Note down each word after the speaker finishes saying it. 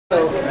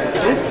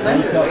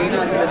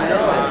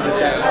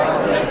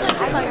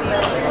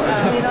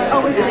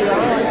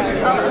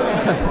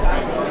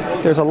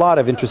There's a lot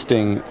of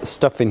interesting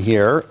stuff in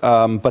here,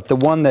 but the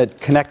one that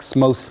connects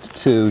most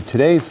to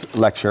today's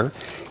lecture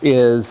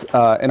is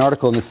an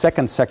article in the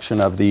second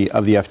section of the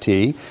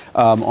FT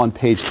on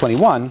page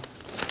 21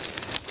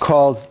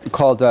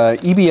 called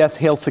EBS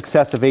Hails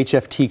Success of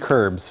HFT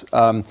Curbs.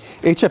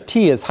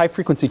 HFT is high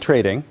frequency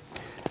trading,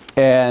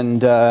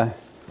 and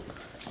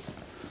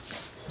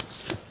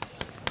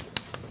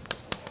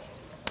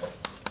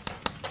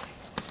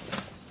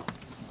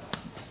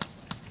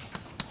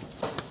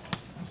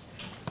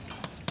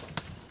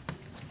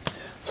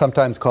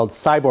sometimes called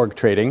cyborg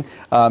trading,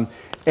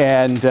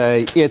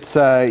 it's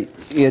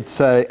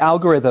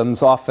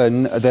algorithms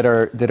often that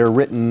are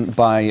written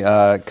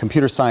by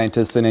computer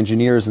scientists and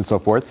engineers and so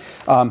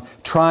forth,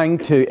 trying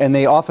to, and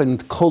they often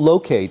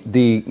co-locate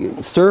the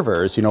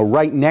servers,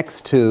 right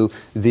next to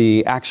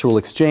the actual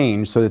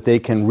exchange, so that they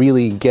can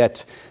really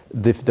get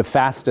the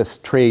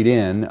fastest trade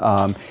in,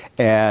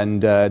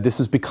 this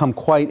has become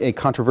quite a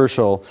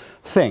controversial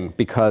thing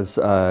because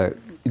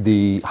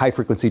the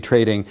high-frequency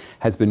trading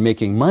has been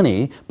making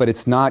money, but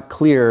it's not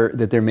clear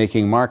that they're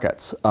making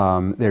markets.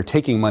 They're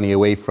taking money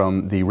away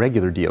from the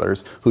regular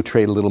dealers who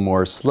trade a little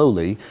more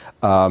slowly.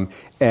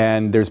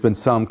 And there's been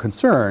some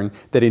concern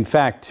that, in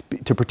fact,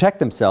 to protect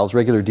themselves,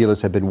 regular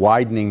dealers have been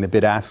widening the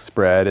bid-ask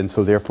spread, and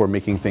so therefore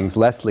making things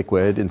less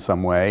liquid in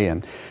some way.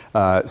 And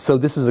so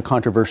this is a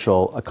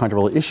controversial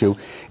issue.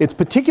 It's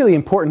particularly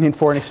important in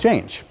foreign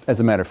exchange, as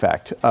a matter of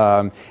fact.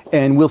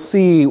 And we'll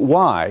see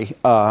why.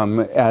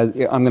 As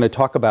I'm going to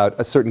talk about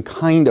a certain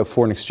kind of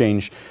foreign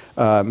exchange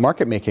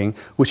market making,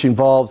 which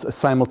involves a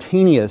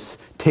simultaneous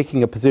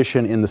taking a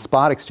position in the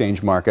spot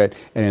exchange market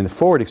and in the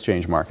forward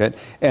exchange market.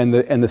 And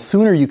the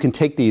sooner you can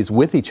take these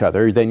with each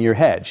other, then you're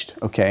hedged,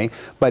 okay?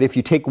 But if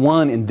you take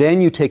one and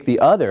then you take the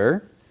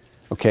other,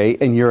 okay,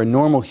 and you're a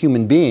normal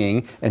human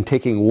being, and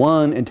taking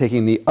one and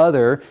taking the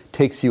other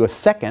takes you a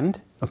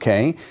second,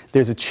 okay,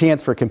 there's a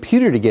chance for a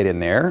computer to get in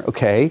there,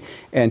 okay,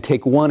 and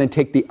take one and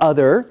take the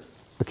other,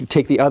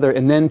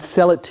 and then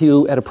sell it to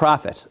you at a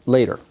profit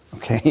later.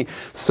 Okay,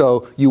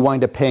 so you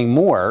wind up paying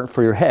more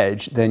for your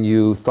hedge than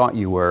you thought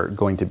you were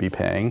going to be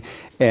paying,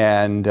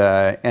 and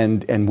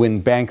when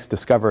banks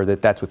discover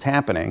that that's what's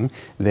happening,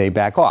 they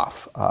back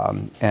off.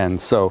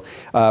 So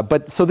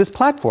this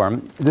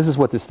platform, this is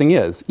what this thing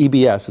is.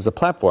 EBS is a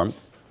platform.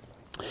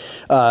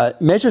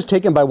 Measures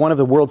taken by one of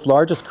the world's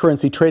largest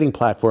currency trading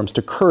platforms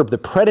to curb the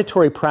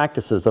predatory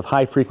practices of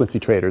high-frequency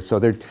traders. So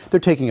they're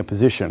taking a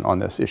position on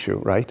this issue,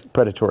 right?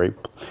 Predatory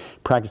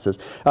practices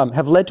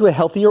have led to a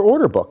healthier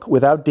order book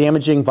without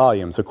damaging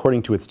volumes,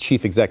 according to its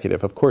chief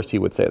executive. Of course, he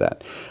would say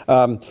that.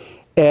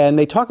 And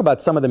they talk about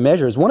some of the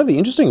measures. One of the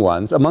interesting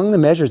ones, among the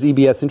measures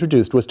EBS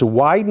introduced, was to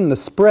widen the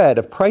spread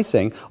of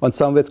pricing on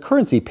some of its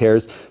currency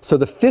pairs, so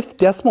the fifth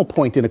decimal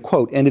point in a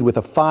quote ended with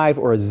a 5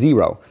 or a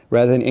 0,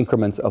 rather than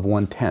increments of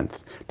 1/10.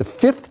 The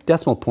fifth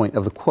decimal point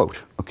of the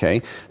quote,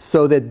 okay,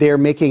 so that they're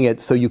making it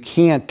so you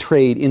can't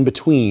trade in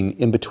between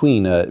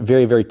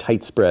very, very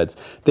tight spreads.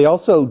 They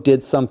also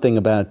did something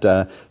about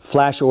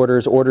flash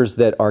orders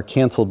that are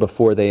canceled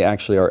before they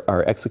actually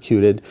are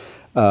executed.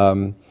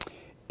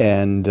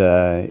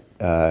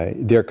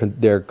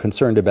 They're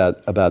concerned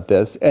about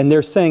this, and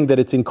they're saying that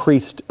it's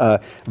increased.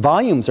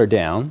 Volumes are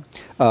down,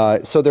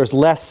 so there's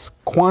less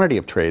quantity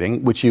of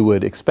trading, which you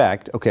would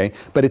expect. Okay,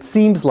 but it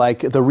seems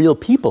like the real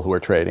people who are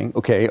trading,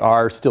 okay,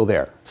 are still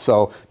there.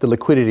 So the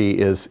liquidity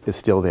is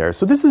still there.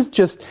 So this is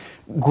just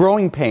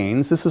growing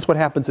pains. This is what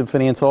happens in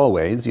finance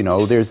always.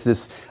 There's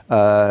this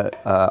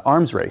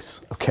arms race,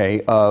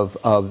 okay,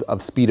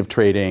 of speed of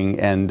trading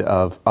and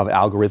of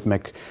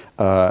algorithmic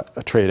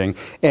trading,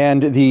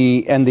 and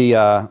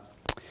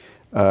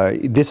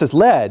this has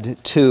led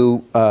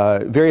to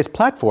various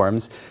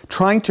platforms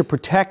trying to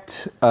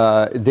protect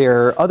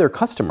their other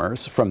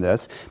customers from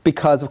this,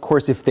 because, of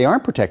course, if they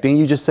aren't protecting,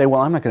 you just say,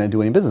 well, I'm not going to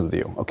do any business with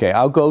you. Okay,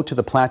 I'll go to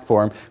the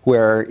platform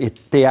where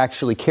they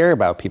actually care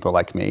about people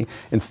like me,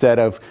 instead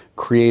of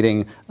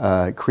creating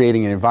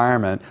an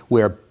environment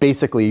where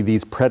basically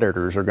these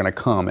predators are going to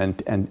come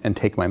and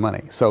take my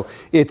money. So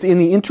it's in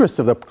the interest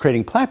of the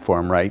trading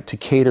platform, right, to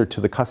cater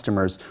to the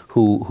customers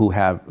who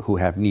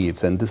have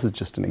needs. And this is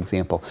just an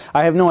example.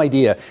 I have no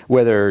idea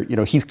whether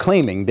he's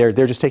claiming they're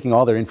just taking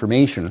all their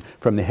information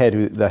from the head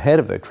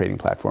of the trading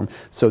platform.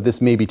 So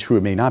this may be true,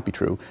 it may not be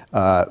true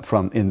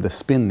in the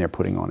spin they're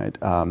putting on it.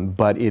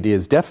 But it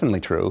is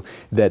definitely true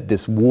that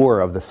this war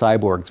of the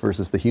cyborgs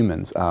versus the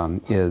humans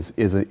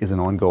is an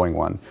ongoing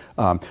one.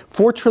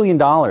 $4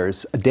 trillion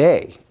a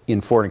day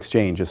in foreign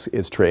exchange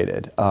is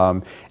traded,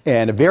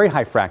 and a very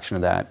high fraction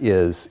of that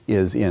is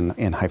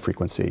in high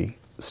frequency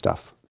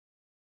stuff.